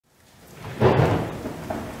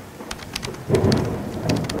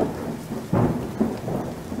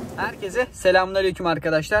Herkese selamünaleyküm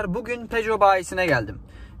arkadaşlar. Bugün Peugeot bayisine geldim.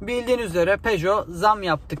 Bildiğiniz üzere Peugeot zam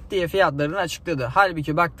yaptık diye fiyatlarını açıkladı.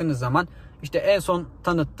 Halbuki baktığınız zaman işte en son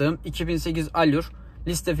tanıttığım 2008 Allure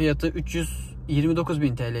liste fiyatı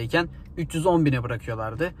 329.000 TL iken 310.000'e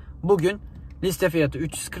bırakıyorlardı. Bugün liste fiyatı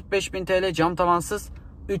 345.000 TL, cam tavansız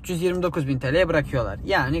 329.000 TL'ye bırakıyorlar.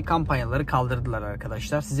 Yani kampanyaları kaldırdılar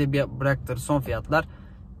arkadaşlar. Size bıraktığı son fiyatlar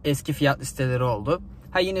eski fiyat listeleri oldu.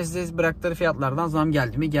 Ha, yine size bıraktığı fiyatlardan zam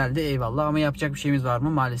geldi mi? Geldi, eyvallah, ama yapacak bir şeyimiz var mı?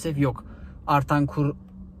 Maalesef yok. Artan kur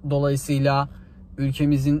dolayısıyla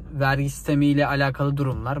ülkemizin vergi sistemiyle alakalı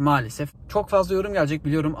durumlar maalesef. Çok fazla yorum gelecek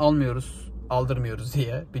biliyorum, almıyoruz, aldırmıyoruz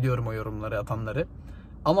diye. Biliyorum o yorumları atanları.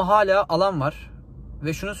 Ama hala alan var.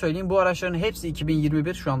 Ve şunu söyleyeyim, bu araçların hepsi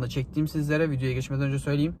 2021 şu anda çektiğim, sizlere videoya geçmeden önce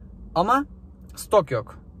söyleyeyim. Ama stok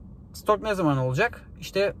yok. Stok ne zaman olacak?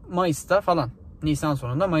 İşte Mayıs'ta falan. Nisan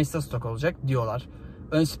sonunda Mayıs'ta stok olacak diyorlar.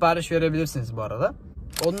 Ön sipariş verebilirsiniz bu arada.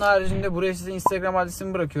 Onun haricinde buraya size Instagram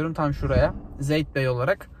adresimi bırakıyorum, tam şuraya. Zeyt Bey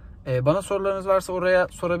olarak. Bana sorularınız varsa oraya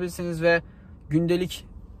sorabilirsiniz ve gündelik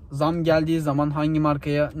zam geldiği zaman, hangi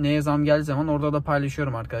markaya neye zam geldiği zaman orada da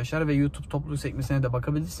paylaşıyorum arkadaşlar. Ve YouTube topluluk sekmesine de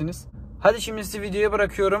bakabilirsiniz. Hadi şimdi sizi videoya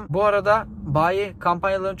bırakıyorum. Bu arada bayi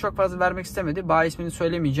kampanyalarını çok fazla vermek istemedi. Bayi ismini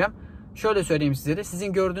söylemeyeceğim. Şöyle söyleyeyim sizlere.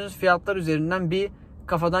 Sizin gördüğünüz fiyatlar üzerinden bir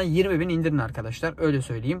kafadan 20.000 indirin arkadaşlar. Öyle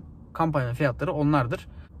söyleyeyim. Kampanya fiyatları onlardır.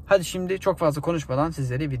 Hadi şimdi çok fazla konuşmadan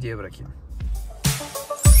sizleri videoya bırakayım.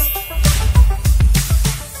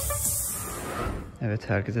 Evet,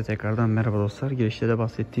 herkese tekrardan merhaba dostlar. Girişte de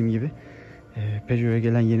bahsettiğim gibi Peugeot'a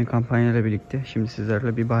gelen yeni kampanyayla birlikte şimdi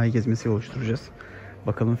sizlerle bir bayi gezmesi oluşturacağız.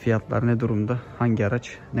 Bakalım fiyatlar ne durumda, hangi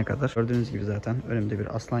araç ne kadar. Gördüğünüz gibi zaten önümde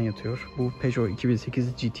bir aslan yatıyor. Bu Peugeot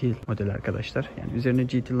 2008 GT modeli arkadaşlar. Yani üzerine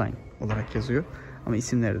GT Line olarak yazıyor. Ama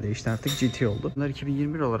isimleri değişti, artık GT oldu. Bunlar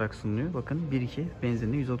 2021 olarak sunuluyor. Bakın 1.2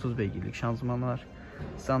 benzinli 130 beygirlik şanzımanlar.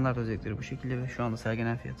 Standart özellikleri bu şekilde ve şu anda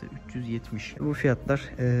sergilenen fiyatı 370. Bu fiyatlar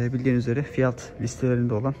bildiğiniz üzere fiyat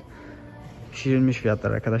listelerinde olan şişirilmiş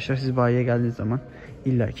fiyatlar arkadaşlar. Siz bayiye geldiğiniz zaman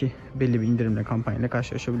illaki belli bir indirimle, kampanyayla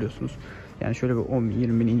karşılaşabiliyorsunuz. Yani şöyle bir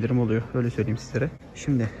 10.000-20.000 indirim oluyor, öyle söyleyeyim sizlere.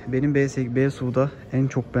 Şimdi benim BSU'da en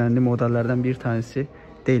çok beğendiğim modellerden bir tanesi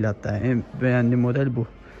değil, hatta en beğendiğim model bu.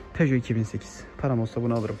 Peugeot 2008. Param olsa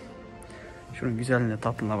bunu alırım. Şunun güzelliğine,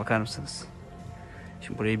 tatlılığına bakar mısınız?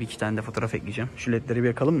 Şimdi buraya bir iki tane de fotoğraf ekleyeceğim. Şu ledleri bir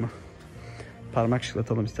yakalım mı? Parmak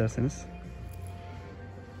şıklatalım isterseniz.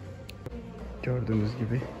 Gördüğünüz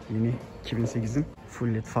gibi yeni 2008'in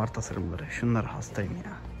full led far tasarımları. Şunlara hastayım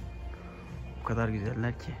ya. O kadar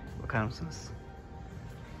güzeller ki. Bakar mısınız?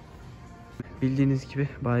 Bildiğiniz gibi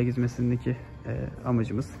bayi gezmesindeki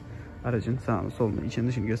amacımız aracın sağını solunu, içini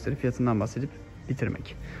dışını gösterip fiyatından bahsedip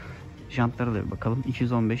bitirmek. Jantlara da bir bakalım.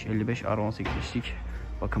 215 55 R18 işlik.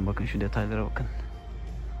 Bakın şu detaylara bakın.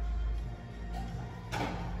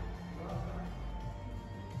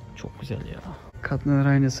 Çok güzel ya. Katlanır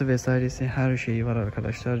aynası vesairesi, her şeyi var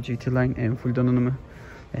arkadaşlar. GT Line en full donanımı.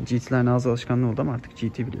 Yani GT Line ağız alışkanlığı oldu ama artık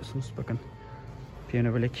GT biliyorsunuz. Bakın.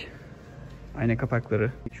 Piyano Black. Ayna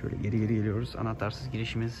kapakları. Şöyle geri geliyoruz. Anahtarsız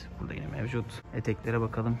girişimiz burada yine mevcut. Eteklere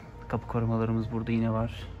bakalım. Kapı korumalarımız burada yine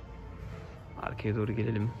var. Arkaya doğru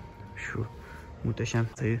gelelim. Şu muhteşem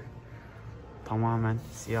sayı tamamen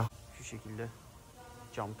siyah, şu şekilde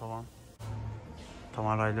cam tavan,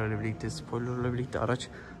 tavan raylarıyla birlikte, spoilerlarla birlikte araç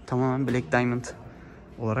tamamen Black Diamond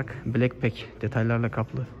olarak Black Pack detaylarla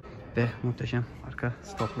kaplı ve muhteşem arka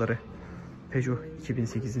stopları. Peugeot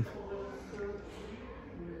 2008'in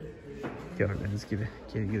gördüğünüz gibi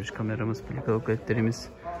geri görüş kameramız, plakalık ledlerimiz,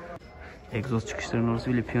 egzoz çıkışlarının orası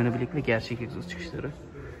bile piyano bilekli gerçek egzoz çıkışları.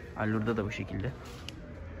 Allure'da da bu şekilde.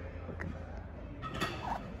 Bakın.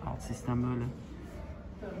 Alt sistem böyle.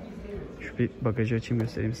 Şu bir bagajı açayım,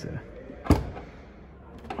 göstereyim size.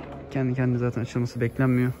 Kendi kendine zaten açılması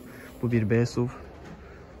beklenmiyor. Bu bir BSUV.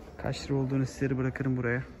 Kaç lira olduğunu sizlere bırakırım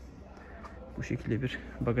buraya. Bu şekilde bir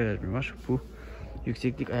bagaj hacmi var. Bu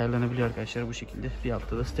yükseklik ayarlanabiliyor arkadaşlar bu şekilde. Bir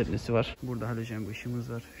altta da stepnesi var. Burada halojen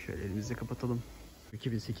ışığımız var. Şöyle elimizle kapatalım.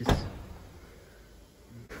 2008.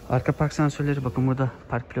 Arka park sensörleri, bakın burada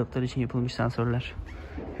park pilotları için yapılmış sensörler.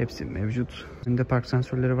 Hepsi mevcut. Önde park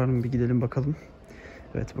sensörleri var mı bir gidelim bakalım.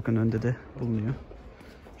 Evet, bakın önde de bulunuyor.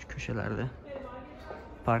 Şu köşelerde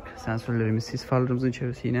park sensörlerimiz, sis farlarımızın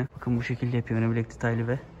içerisi yine. Bakın bu şekilde yapıyor. Öne bilek detaylı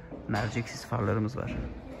ve mercek sis farlarımız var.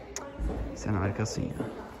 Sen harikasın ya.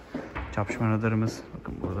 Çarpışma radarımız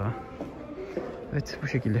bakın burada. Evet, bu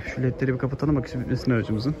şekilde. Şu ledleri bir kapatalım, bakın bitmesin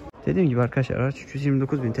aracımızın. Dediğim gibi arkadaşlar, araç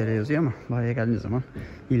 329.000 TL yazıyor ama bayiye geldiğiniz zaman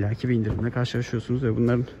illaki bir indirimle karşılaşıyorsunuz ve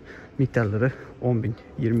bunların miktarları 10.000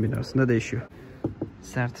 20.000 arasında değişiyor.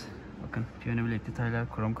 Sert, bakın piyano bilek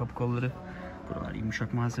detaylar, krom kapı kolları, buralar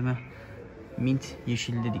yumuşak malzeme. mint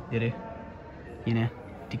yeşil dedikleri yine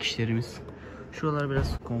dikişlerimiz. Şuralar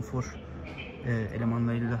biraz konfor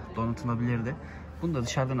elemanlarıyla donatılabilirdi. Bunu da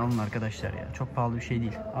dışarıdan alın arkadaşlar ya. Çok pahalı bir şey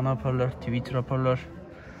değil. Ana hoparlör, Twitter hoparlör,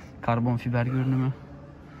 karbon fiber görünümü.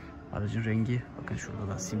 Aracın rengi bakın şurada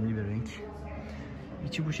da simli bir renk.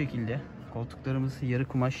 İçi bu şekilde. Koltuklarımız yarı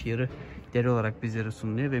kumaş yarı deri olarak bizlere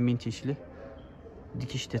sunuluyor ve mint yeşili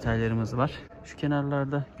dikiş detaylarımız var. Şu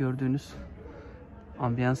kenarlarda gördüğünüz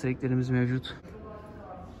ambiyans renklerimiz mevcut.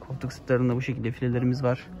 Koltuk sıtlarında bu şekilde filelerimiz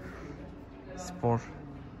var. Spor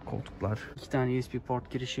koltuklar. 2 tane USB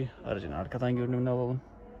port girişi. Aracın arkadan görünümünü alalım.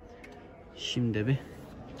 Şimdi bir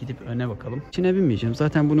gidip öne bakalım. İçine binmeyeceğim.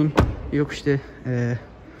 Zaten bunun yok işte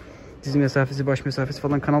diz mesafesi, baş mesafesi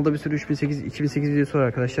falan. Kanalda bir sürü 2008 videosu var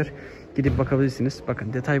arkadaşlar. Gidip bakabilirsiniz.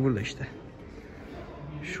 Bakın detay burada işte.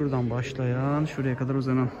 Şuradan başlayan şuraya kadar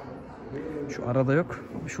uzanan. Şu arada yok.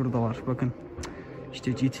 Şurada var. Bakın.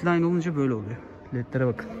 İşte GT Line olunca böyle oluyor. LED'lere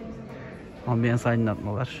bakın. Ambiyans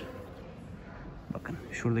aydınlatmalar. Bakın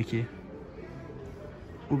şuradaki.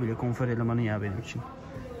 Bu bile konfor elemanı ya benim için.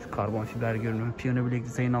 Şu karbon fiber görünümü. Piyano bilek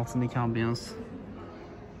dizayn altındaki ambiyans.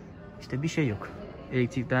 İşte bir şey yok.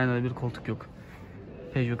 Elektrik dayanıklı bir koltuk yok.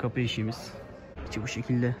 Peugeot kapı işimiz. İçi bu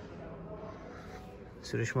şekilde.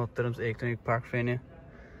 Sürüş modlarımız elektronik park freni.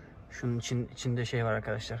 Şunun içinde şey var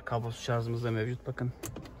arkadaşlar. Kablosuz şarjımız da mevcut bakın.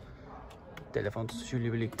 Telefon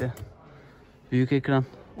tutuşuyla birlikte. Büyük ekran,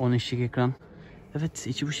 10 inçlik ekran. Evet,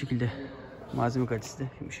 içi bu şekilde. Malzeme kalitesi de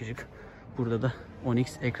yumuşacık. Burada da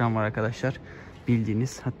 10x ekran var arkadaşlar.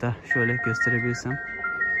 Bildiğiniz. Hatta şöyle gösterebilirsem.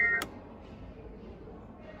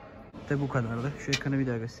 De bu kadardı. Şu ekranı bir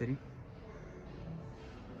daha göstereyim.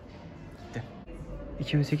 De.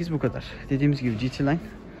 2008 bu kadar. Dediğimiz gibi GT Line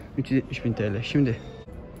 370.000 TL. Şimdi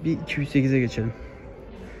bir 208'e geçelim.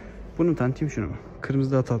 Bunu tanıtayım şunu.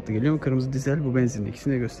 Kırmızı daha tatlı geliyor ama kırmızı dizel, bu benzinli.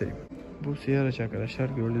 İkisini de göstereyim. Bu siyah araç arkadaşlar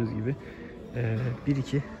gördüğünüz gibi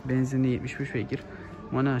 1.2 benzinli 75 beygir.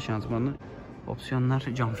 Manuel şanzımanlı. Opsiyonlar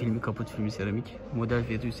cam filmi, kaput filmi, seramik. Model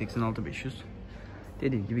fiyatı 186.500.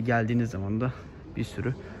 Dediğim gibi geldiğiniz zaman da bir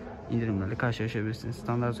sürü indirimlerle karşılaşabilirsiniz.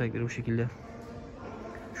 Standart özellikleri bu şekilde.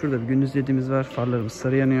 Şurada bir gündüz ledimiz var. Farlarımız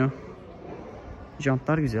sarı yanıyor.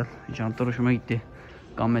 Jantlar güzel. Jantlar hoşuma gitti.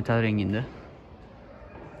 Gunmetal renginde.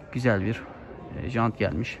 Güzel bir jant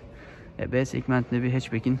gelmiş. B segmentinde bir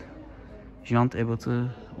hatchback'in jant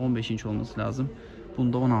ebatı 15 inç olması lazım.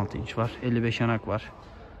 Bunda 16 inç var. 55 yanak var.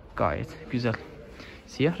 Gayet güzel.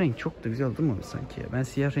 Siyah renk çok da güzel durmamış sanki ya. Ben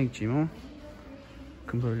siyah renkçiyim ama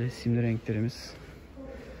bakın böyle simli renklerimiz.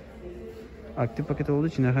 Aktif paket olduğu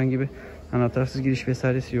için herhangi bir anahtarsız giriş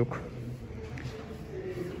vesairesi yok.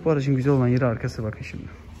 Bu aracın güzel olan yeri arkası bakın şimdi.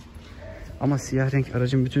 Ama siyah renk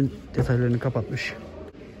aracın bütün detaylarını kapatmış.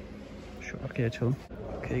 Şu arkaya açalım.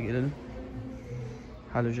 Arkaya gelelim.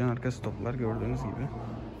 Halojen arka stoplar gördüğünüz gibi.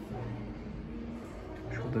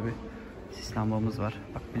 Şurada bir sis lambamız var.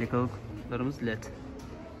 Bak plakalıklarımız LED.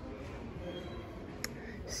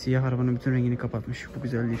 Siyah arabanın bütün rengini kapatmış. Bu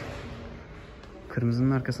güzel değil.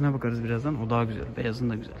 Kırmızının arkasına bakarız birazdan. O daha güzel. Beyazın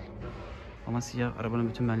da güzel. Ama siyah arabanın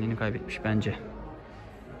bütün benliğini kaybetmiş bence.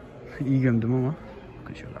 İyi gömdüm ama.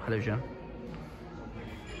 Bakın şöyle halojen.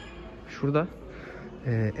 Şurada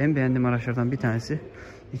en beğendiğim araçlardan bir tanesi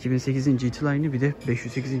 2008'in GT Line'ı, bir de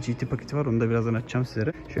 508'in GT paketi var. Onu da birazdan açacağım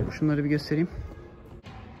sizlere. Şöyle şunları bir göstereyim.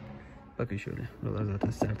 Bakın şöyle. Buralar zaten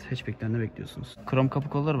sert. Hatchback'ten de bekliyorsunuz. Krom kapı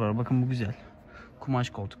kolları var. Bakın bu güzel. Kumaş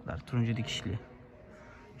koltuklar. Turuncu dikişli.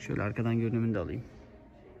 Şöyle arkadan görünümünü de alayım.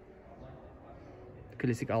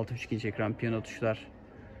 Klasik 6.5 inç ekran, piyano tuşlar,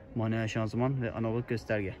 manuel şanzıman ve analog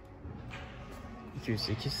gösterge.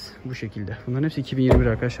 208 bu şekilde. Bunların hepsi 2021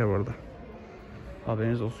 arkadaşlar bu arada.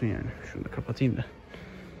 Haberiniz olsun yani. Şunu da kapatayım da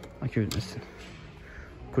akü bitmesin.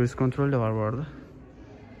 Cruise kontrol de var bu arada.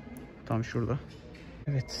 Tam şurada.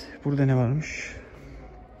 Evet, burada ne varmış?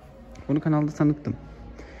 Bunu kanalda tanıttım.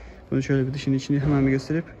 Bunu şöyle bir dışını içini hemen bir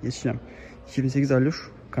gösterip geçeceğim. 2008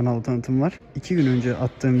 Allur kanalda tanıtım var. 2 gün önce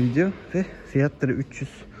attığım video ve fiyatları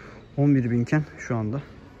 311.000 iken şu anda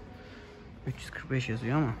 345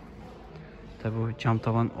 yazıyor ama tabi o cam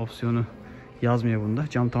tavan opsiyonu yazmıyor bunda.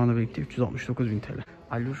 Cam tavanla birlikte 369.000 TL.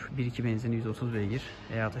 Allur 1.2 benzini 130 beygir.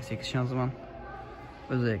 E68 şanzıman.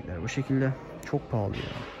 Özellikler bu şekilde. Çok pahalı ya.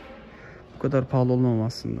 Bu kadar pahalı olmam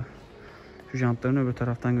aslında. Şu jantlarını öbür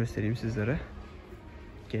taraftan göstereyim sizlere.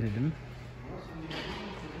 Gelelim.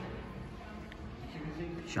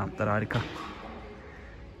 Jantlar harika.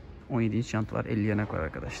 17 inç jant var. 50 yanak var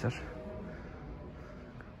arkadaşlar.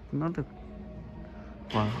 Bunlar da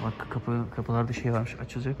var. Bak kapılarda şey varmış.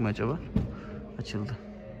 Açılacak mı acaba? Açıldı.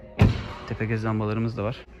 Tepe göz lambalarımız da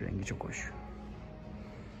var. Rengi çok hoş.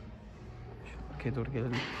 Şöyle arkaya doğru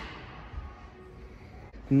gelelim.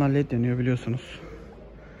 Bunlar led yanıyor biliyorsunuz.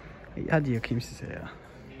 Hadi yakayım size ya.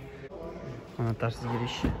 Anahtarsız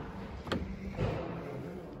giriş.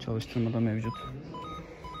 Çalıştırmada mevcut.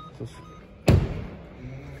 Sus.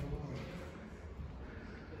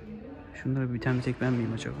 Şunları bir tane tek ben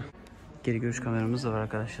miyim acaba? Geri görüş kameramız da var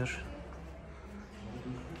arkadaşlar.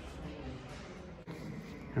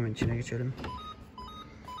 Hemen içine geçelim.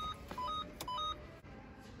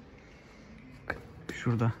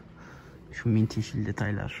 Şurada şu mint yeşil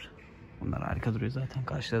detaylar. Bunlar harika duruyor zaten.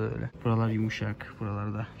 Karşıda da öyle. Buralar yumuşak.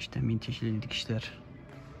 Buralarda işte mint yeşil dikişler.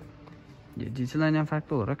 Dizilerinden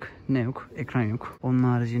farklı olarak ne yok? Ekran yok. Onun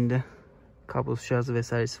haricinde kablosuz şarjı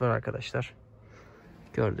vesairesi var arkadaşlar.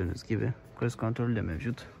 Gördüğünüz gibi. Cruise kontrolü de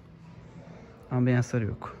mevcut. Ambiyansları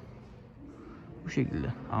yok. Bu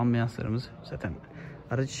şekilde. Ambiyanslarımız zaten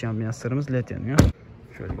araç içi ambiyanslarımız led yanıyor.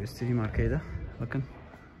 Şöyle göstereyim arkayı da. Bakın.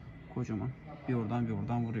 Kocaman. Bir oradan bir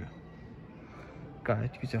oradan vuruyor.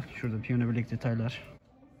 Gayet güzel. Şurada piyano bilek detaylar.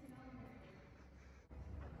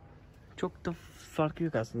 Çok da farkı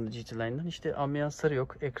yok aslında GT Line'dan. İşte ambiyansları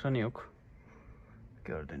yok. Ekranı yok.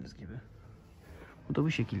 Gördüğünüz gibi. Bu da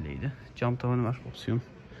bu şekildeydi. Cam tavanı var. Opsiyon.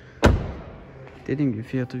 Dediğim gibi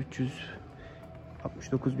fiyatı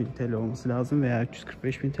 369.000 TL olması lazım veya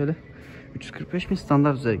 345.000 TL. 345.000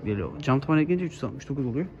 standart özellikleri. Cam tavanı gelince 369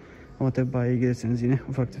 oluyor. Ama tabi bayiye gelirseniz yine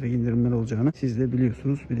ufak tefek indirimler olacağını siz de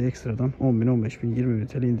biliyorsunuz. Bir de ekstradan 10.000, 15.000, 20.000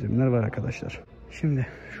 TL indirimler var arkadaşlar. Şimdi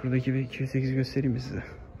şuradaki bir 208 göstereyim mi size?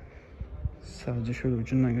 Sadece şöyle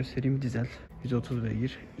ucundan göstereyim. Dizel 130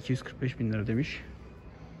 beygir 245.000 lira demiş.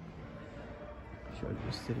 Şöyle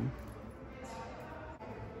göstereyim.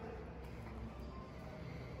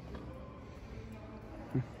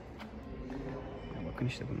 Bakın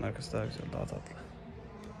işte bunun arkası daha güzel, daha tatlı.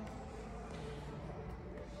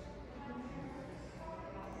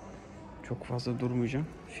 Çok fazla durmayacağım.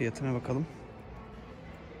 Fiyatına bakalım.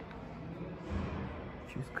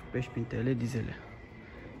 245.000 TL dizeli.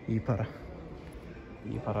 İyi para.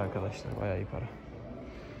 İyi para arkadaşlar. Bayağı iyi para.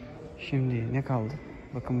 Şimdi ne kaldı?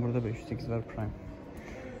 Bakın burada 508 var Prime.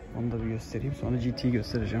 Onu da bir göstereyim. Sonra GT'yi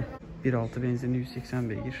göstereceğim. 1.6 benzinli 180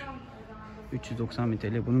 beygir. 390.000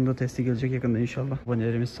 TL. Bunun da testi gelecek yakında inşallah.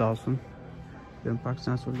 Abonelerimiz sağ olsun. Ön park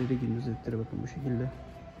sensörleri, gündüz ledleri bakın bu şekilde.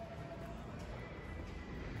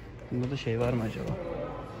 Bunda da şey var mı acaba?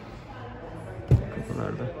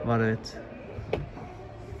 Kapılarda. Var evet.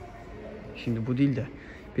 Şimdi bu değil de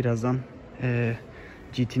birazdan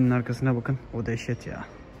GT'nin arkasına bakın. O dehşet ya.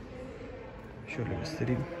 Şöyle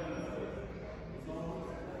göstereyim.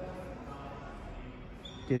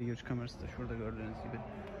 Geri görüş kamerası da şurada gördüğünüz gibi.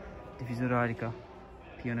 Difüzör harika.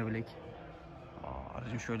 Piyano bilek.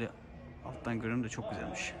 Aracın şöyle alttan görünüm de çok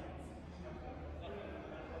güzelmiş.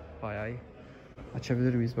 Bayağı iyi.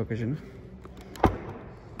 Açabilir miyiz bagajını?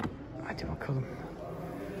 Hadi bakalım.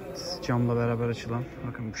 Camla beraber açılan.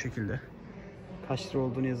 Bakın bu şekilde. Kaç lira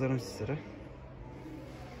olduğunu yazarım sizlere.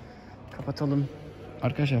 Kapatalım.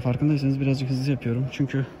 Arkadaşlar farkındaysanız birazcık hızlı yapıyorum.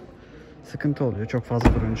 Çünkü sıkıntı oluyor çok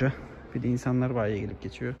fazla durunca. Bir de insanlar bayiye gelip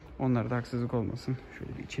geçiyor. Onlara da haksızlık olmasın.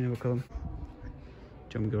 Şöyle bir içine bakalım.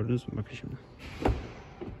 Camı gördünüz mü? Bakın şimdi.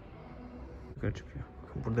 Yukarı çıkıyor.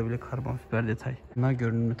 Bakın burada bile karbon fiber detay. Bunlar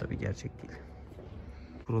görünümlü tabii, gerçek değil.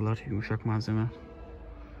 Buralar yumuşak malzeme.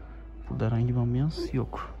 Burada herhangi bir ambiyans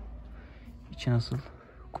yok. İçi nasıl?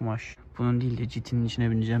 Kumaş. Bunun değil de GT'nin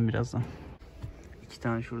içine bineceğim birazdan. 2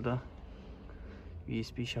 tane şurada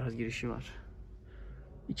USB şarj girişi var.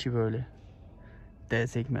 İçi böyle D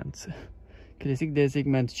segmenti. Klasik D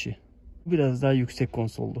segment içi. Biraz daha yüksek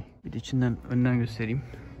konsoldu. Bir de içinden önden göstereyim.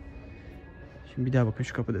 Şimdi bir daha bakın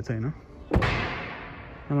şu kapı detayına.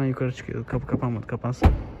 Hemen yukarı çıkıyor. Kapı kapanmadı. Kapansın.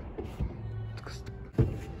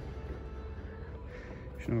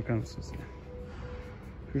 Şuna bakar mısınız?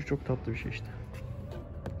 Şu çok tatlı bir şey işte.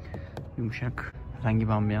 Yumuşak. Herhangi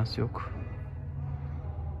bir ambiyans yok.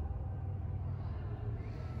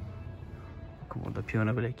 Bakın burada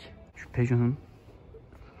piyano bilek. Şu Peugeot'un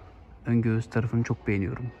ön göğüs tarafını çok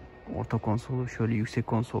beğeniyorum. Orta konsolu, şöyle yüksek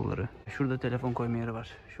konsolları. Şurada telefon koyma yeri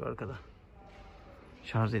var. Şu arkada.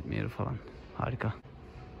 Şarj etme yeri falan. Harika.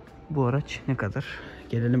 Bu araç ne kadar?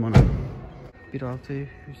 Gelelim ona. 1.6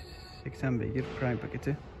 180 beygir Prime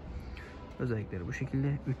paketi. Özellikleri bu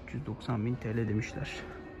şekilde. 390.000 TL demişler.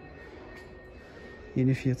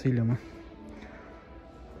 Yeni fiyatıyla mı?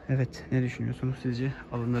 Evet. Ne düşünüyorsunuz sizce?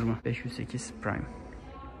 Alınır mı? 508 Prime.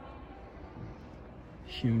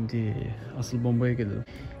 Şimdi asıl bombaya gelelim.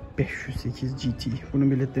 508 GT.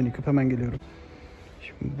 Bunun biletlerini yıkıp hemen geliyorum.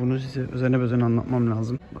 Şimdi bunu size özene bezene anlatmam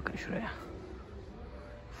lazım. Bakın şuraya.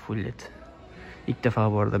 Full led. İlk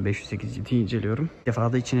defa bu arada 508 GT inceliyorum. İlk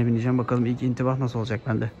defa da içine bineceğim. Bakalım ilk intibah nasıl olacak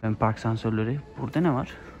bende. Ben park sensörleri. Burada ne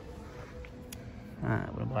var? Ha,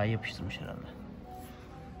 burada bayi yapıştırmış herhalde.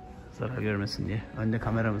 Zarar görmesin diye. Önde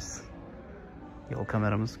kameramız. Yol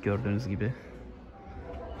kameramız gördüğünüz gibi.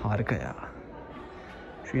 Harika ya.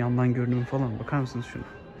 Şu yandan görünümü falan bakar mısınız şuna?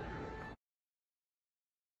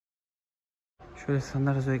 Şöyle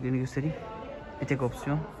standart özelliklerini göstereyim. Bir tek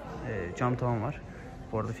opsiyon cam tavan var.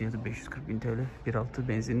 Bu arada fiyatı 540.000 TL. 1.6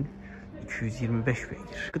 benzin 225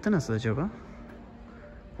 beygir. Yakıtı nasıl acaba?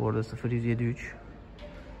 Bu arada 0-100-7.3.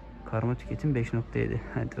 Karma tüketim 5.7.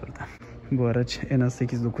 Hadi oradan. Bu araç en az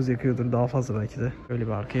 8-9 yakıyordur. Daha fazla belki de. Böyle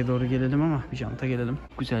bir arkaya doğru gelelim ama bir janta gelelim.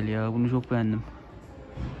 Güzel ya. Bunu çok beğendim.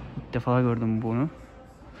 İlk defa gördüm bunu.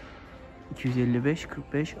 255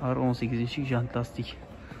 45 R18 inçlik jant lastik.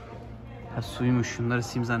 Ha, suymuş. Şunları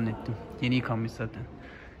sim zannettim. Yeni yıkanmış zaten.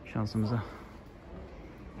 Şansımıza.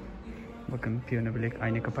 Bakın piyano bilek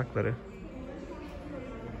ayna kapakları.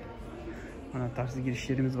 Anahtarsız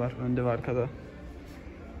girişlerimiz var. Önde ve arkada.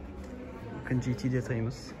 Bakın GT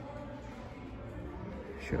detayımız.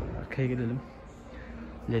 Şöyle arkaya gelelim.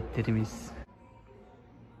 LED'lerimiz.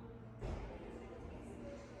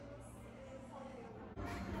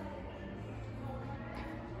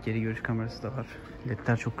 Geri görüş kamerası da var.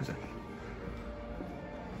 LED'ler çok güzel.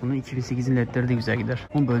 Bunun 2008'in LED'leri de güzel gider.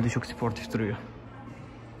 Ama böyle de çok sportif duruyor.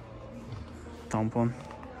 Tampon.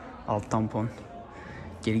 Alt tampon.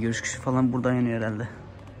 Geri görüş ışığı falan buradan yanıyor herhalde.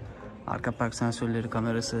 Arka park sensörleri,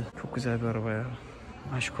 kamerası. Çok güzel bir araba ya.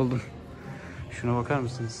 Aşık oldum. Şuna bakar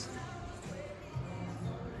mısınız?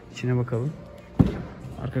 İçine bakalım.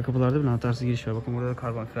 Arka kapılarda bir anahtarsız giriş var. Bakın burada da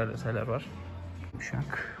karbon fiber detaylar var.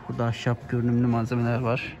 Yumuşak. Burada ahşap görünümlü malzemeler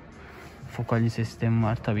var. Fokal sistemi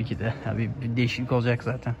var tabii ki de. Tabii bir değişiklik olacak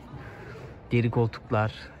zaten. Deri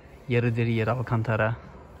koltuklar, yarı deri yarı alkantara.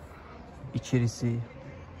 İçerisi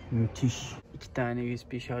müthiş. 2 tane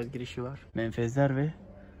USB şarj girişi var. Menfezler ve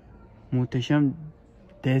muhteşem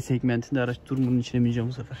D segmentinde araç. Dur bunun içine bineceğim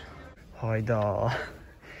bu sefer. Hayda.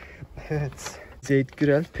 Evet. Zeyt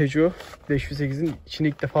Gürel Peugeot 508'in içine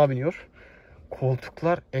ilk defa biniyor.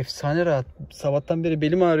 Koltuklar efsane rahat. Sabahtan beri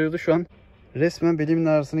belim ağrıyordu. Şu an resmen belimin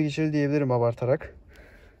ağrısını geçirdi diyebilirim abartarak.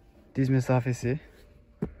 Diz mesafesi.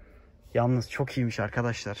 Yalnız çok iyiymiş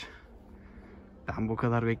arkadaşlar. Ben bu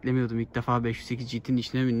kadar beklemiyordum. İlk defa 508 GT'nin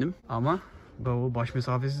içine bindim. Ama bu baş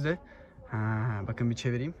mesafesi de... bakın bir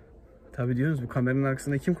çevireyim. Tabii diyorsunuz bu kameranın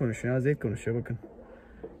arkasında kim konuşuyor? Ya Zeyt konuşuyor bakın.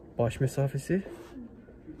 Baş mesafesi.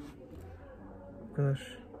 Bu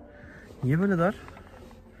kadar. Niye böyle dar?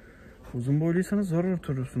 Uzun boyluysanız zor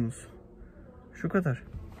oturursunuz. Şu kadar.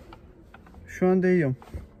 Şu an değiyorum.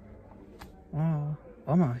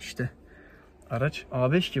 Ama işte araç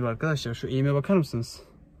A5 gibi arkadaşlar. Şu eğime bakar mısınız?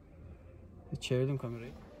 Çevirdim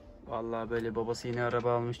kamerayı. Vallahi böyle babası yeni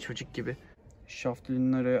araba almış çocuk gibi.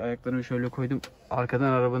 Şaftının araya ayaklarımı şöyle koydum.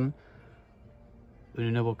 Arkadan arabanın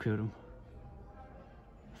önüne bakıyorum.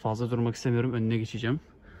 Fazla durmak istemiyorum. Önüne geçeceğim.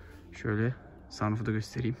 Şöyle sunroof'u da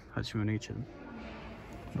göstereyim. Hadi şimdi öne geçelim.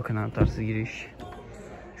 Bakın anahtarsız giriş.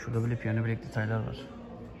 Şurada böyle piyano bilek detaylar var.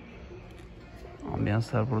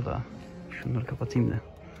 Ambiyanslar burada. Şunları kapatayım da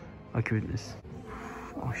akü bitmesin.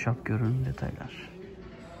 Ahşap görünüm detaylar.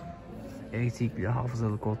 Elektrikli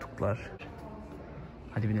hafızalı koltuklar.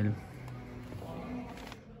 Hadi binelim.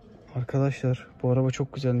 Arkadaşlar bu araba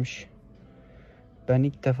çok güzelmiş. Ben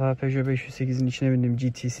ilk defa Peugeot 508'in içine bindim,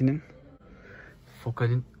 GT'sinin.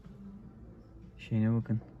 Fokal'in şeyine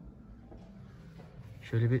bakın.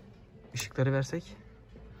 Şöyle bir ışıkları versek.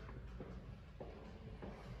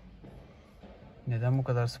 Neden bu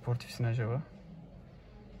kadar sportifsin acaba?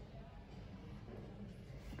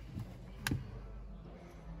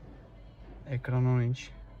 Ekran 10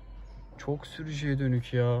 inç. Çok sürücüye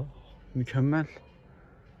dönük ya. Mükemmel.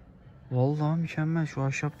 Vallahi mükemmel. Şu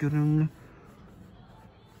ahşap görünümlü.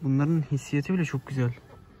 Bunların hissiyatı bile çok güzel.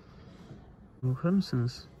 Bakar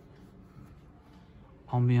mısınız?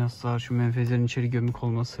 Ambiyanslar, şu menfezlerin içeri gömük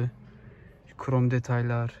olması. Şu krom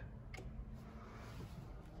detaylar.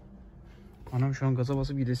 Anam şu an gaza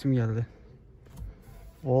basıp gidesim geldi.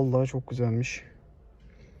 Vallahi çok güzelmiş.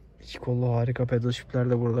 İki kollu harika, pedal shift'ler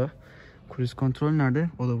de burada. Cruise kontrol nerede?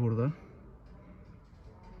 O da burada.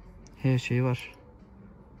 Her şey var.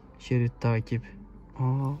 Şerit takip.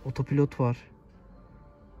 Otopilot var.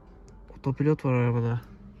 Otopilot var arabada.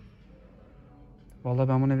 Vallahi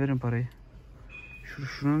ben buna veririm parayı.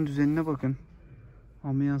 Şuranın düzenine bakın.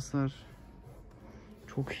 Ambiyanslar.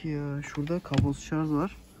 Çok iyi ya. Şurada kablosuz şarj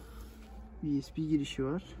var. USB girişi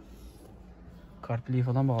var. CarPlay'i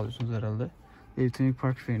falan bağlıyorsunuz herhalde. Elektronik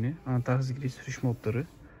park freni, anahtarsız giriş, sürüş modları.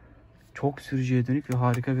 Çok sürücüye dönük ve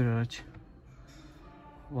harika bir araç.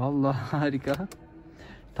 Vallahi harika.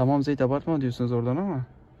 Tamam Zeyt, abartma diyorsunuz oradan ama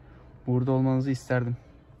burada olmanızı isterdim.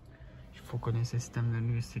 Şu fokalin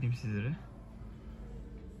sistemlerini göstereyim sizlere.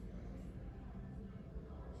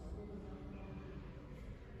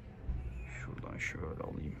 Şuradan şöyle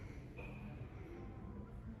alayım.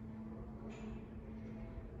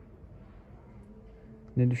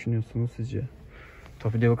 Ne düşünüyorsunuz sizce?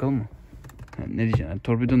 Torpidoya bakalım mı? Ne diyeceksin? Yani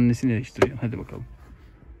torpidonun nesini eleştiriyorsun? Hadi bakalım.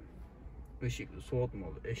 Işıklı,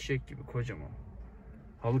 soğutmalı, eşek gibi kocaman.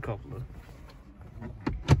 Halı kaplı.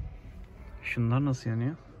 Şunlar nasıl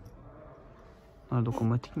yanıyor? Bunlar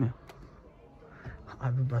dokunmatik mi?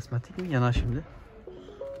 Abi basmatik mi? Yanar şimdi.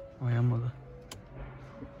 O yanmadı.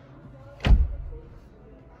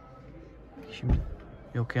 Şimdi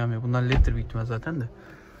yok yanmıyor. Bunlar led'tir büyük ihtimal zaten de.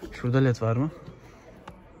 Şurada led var mı?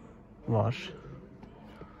 Var.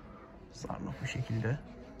 Sarnık bu şekilde.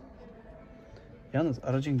 Yalnız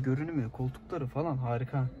aracın görünümü, koltukları falan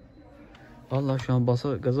harika. Vallahi şu an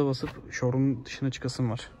gaza basıp showroom dışına çıkasım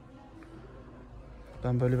var.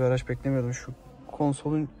 Ben böyle bir araç beklemiyordum. Şu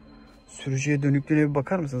konsolun sürücüye dönüklüğüne bir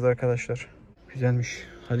bakar mısınız arkadaşlar? Güzelmiş.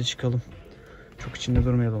 Hadi çıkalım. Çok içinde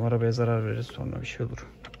durmayalım. Arabaya zarar veririz. Sonra bir şey olur.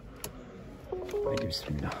 Haydi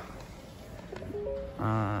bismillah.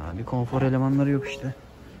 Bir konfor elemanları yok işte.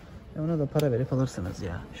 Ona da para verip alırsınız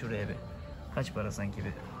ya. Şuraya bir. Kaç para sanki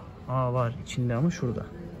bir. Var içinde ama şurada.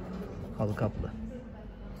 Halı kaplı.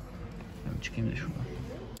 Ben çıkayım da şuradan.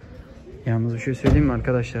 Yalnız bir şey söyleyeyim mi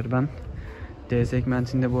arkadaşlar? Ben D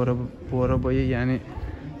segmentinde bu arabayı, yani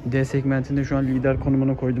D segmentinde şu an lider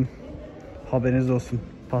konumuna koydum. Haberiniz olsun.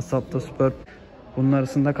 Passat'ta Superb. Bunun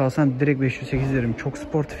arasında kalsam direkt 508 derim. Çok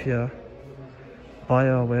sportif ya.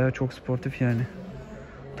 Baya çok sportif yani.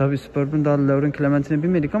 Tabi Superb'ün daha Lauren Clementine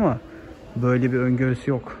binmedik ama böyle bir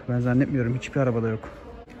öngörüsü yok. Ben zannetmiyorum. Hiçbir arabada yok.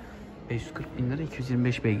 540 bin lira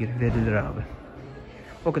 225 beygir verilir abi.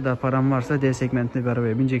 O kadar param varsa D segmentinde bir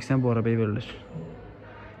arabaya bineceksen bu arabayı verilir.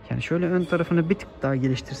 Yani şöyle ön tarafını bir tık daha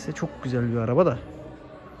geliştirse çok güzel bir araba da.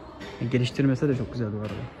 Geliştirmese de çok güzel bir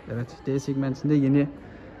araba. Evet, D segmentinde yeni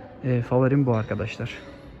favorim bu arkadaşlar.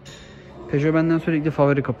 Peugeot benden sürekli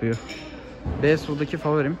favori kapıyor. B SUV'daki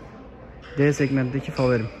favorim, D segmentteki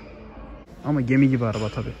favorim. Ama gemi gibi araba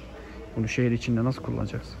tabi. Bunu şehir içinde nasıl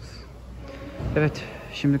kullanacaksınız? Evet,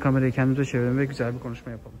 şimdi kamerayı kendimize çevirelim ve güzel bir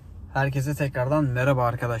konuşma yapalım. Herkese tekrardan merhaba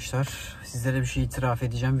arkadaşlar. Sizlere bir şey itiraf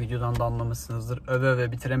edeceğim. Videodan da anlamışsınızdır.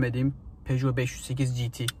 Öve bitiremediğim Peugeot 508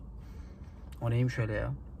 GT. O neymiş öyle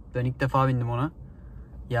ya? Ben ilk defa bindim ona.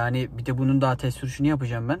 Yani bir de bunun daha test sürüşünü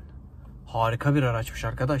yapacağım ben. Harika bir araçmış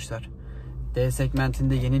arkadaşlar. D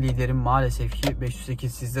segmentinde yeni liderim maalesef ki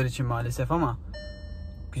 508 sizler için maalesef ama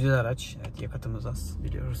güzel araç. Evet, yakıtımız az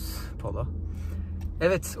biliyoruz. Polo.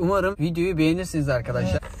 Evet, umarım videoyu beğenirsiniz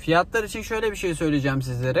arkadaşlar. Fiyatlar için şöyle bir şey söyleyeceğim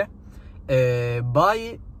sizlere.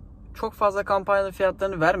 Bayi çok fazla kampanyalı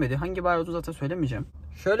fiyatlarını vermedi. Hangi bayi olduğunu zaten söylemeyeceğim.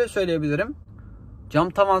 Şöyle söyleyebilirim. Cam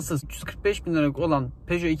tavansız 345 bin liralık olan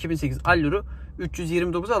Peugeot 2008 Allur'u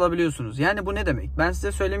 329'a alabiliyorsunuz. Yani bu ne demek? Ben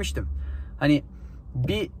size söylemiştim. Hani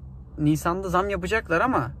bir Nisan'da zam yapacaklar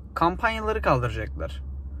ama kampanyaları kaldıracaklar.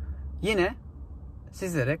 Yine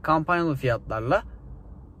sizlere kampanyalı fiyatlarla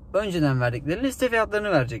önceden verdikleri liste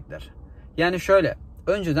fiyatlarını verecekler. Yani şöyle,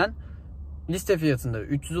 önceden liste fiyatında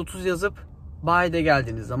 330 yazıp bayide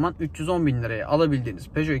geldiğiniz zaman 310 bin liraya alabildiğiniz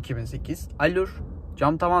Peugeot 2008 Allur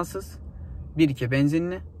cam tavansız 1.2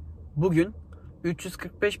 benzinli bugün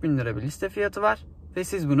 345 bin lira bir liste fiyatı var ve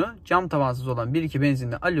siz bunu cam tavansız olan 1.2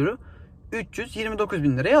 benzinli Allur'u 329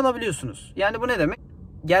 bin liraya alabiliyorsunuz. Yani bu ne demek?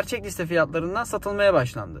 Gerçek liste fiyatlarından satılmaya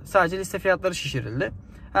başlandı. Sadece liste fiyatları şişirildi.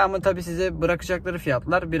 Ama tabi size bırakacakları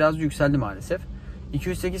fiyatlar biraz yükseldi maalesef.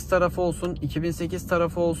 208 tarafı olsun, 2008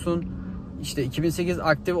 tarafı olsun. İşte 2008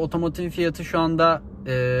 aktif otomotiv fiyatı şu anda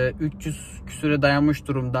 300 küsüre dayanmış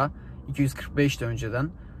durumda. 245'ti önceden.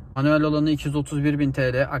 Manuel olanı 231 bin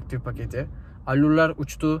TL aktif paketi. Allur'lar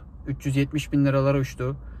uçtu. 370 bin liralara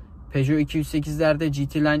uçtu. Peugeot 208'lerde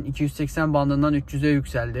GT Line 280 bandından 300'e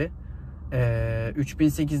yükseldi.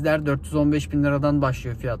 3008'ler 415 bin liradan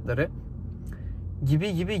başlıyor fiyatları.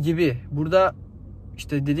 Gibi. Burada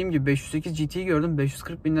işte dediğim gibi 508 GT'yi gördüm.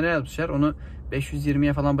 540 bin liraya yapmışlar. Onu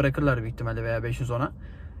 520'ye falan bırakırlar büyük ihtimalle veya 510'a.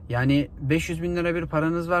 Yani 500 bin lira bir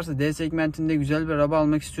paranız varsa D segmentinde güzel bir araba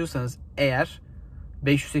almak istiyorsanız eğer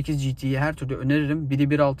 508 GT'yi her türlü öneririm. Biri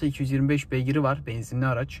 1.6 225 beygiri var. Benzinli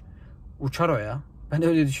araç. Uçar o ya. Ben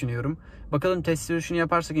öyle düşünüyorum. Bakalım test sürüşünü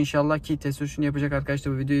yaparsak inşallah, ki test sürüşünü yapacak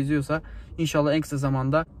arkadaşlar bu videoyu izliyorsa inşallah en kısa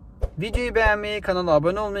zamanda videoyu beğenmeyi, kanala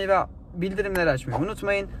abone olmayı ve bildirimleri açmayı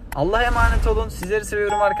unutmayın. Allah'a emanet olun. Sizleri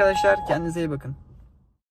seviyorum arkadaşlar. Kendinize iyi bakın.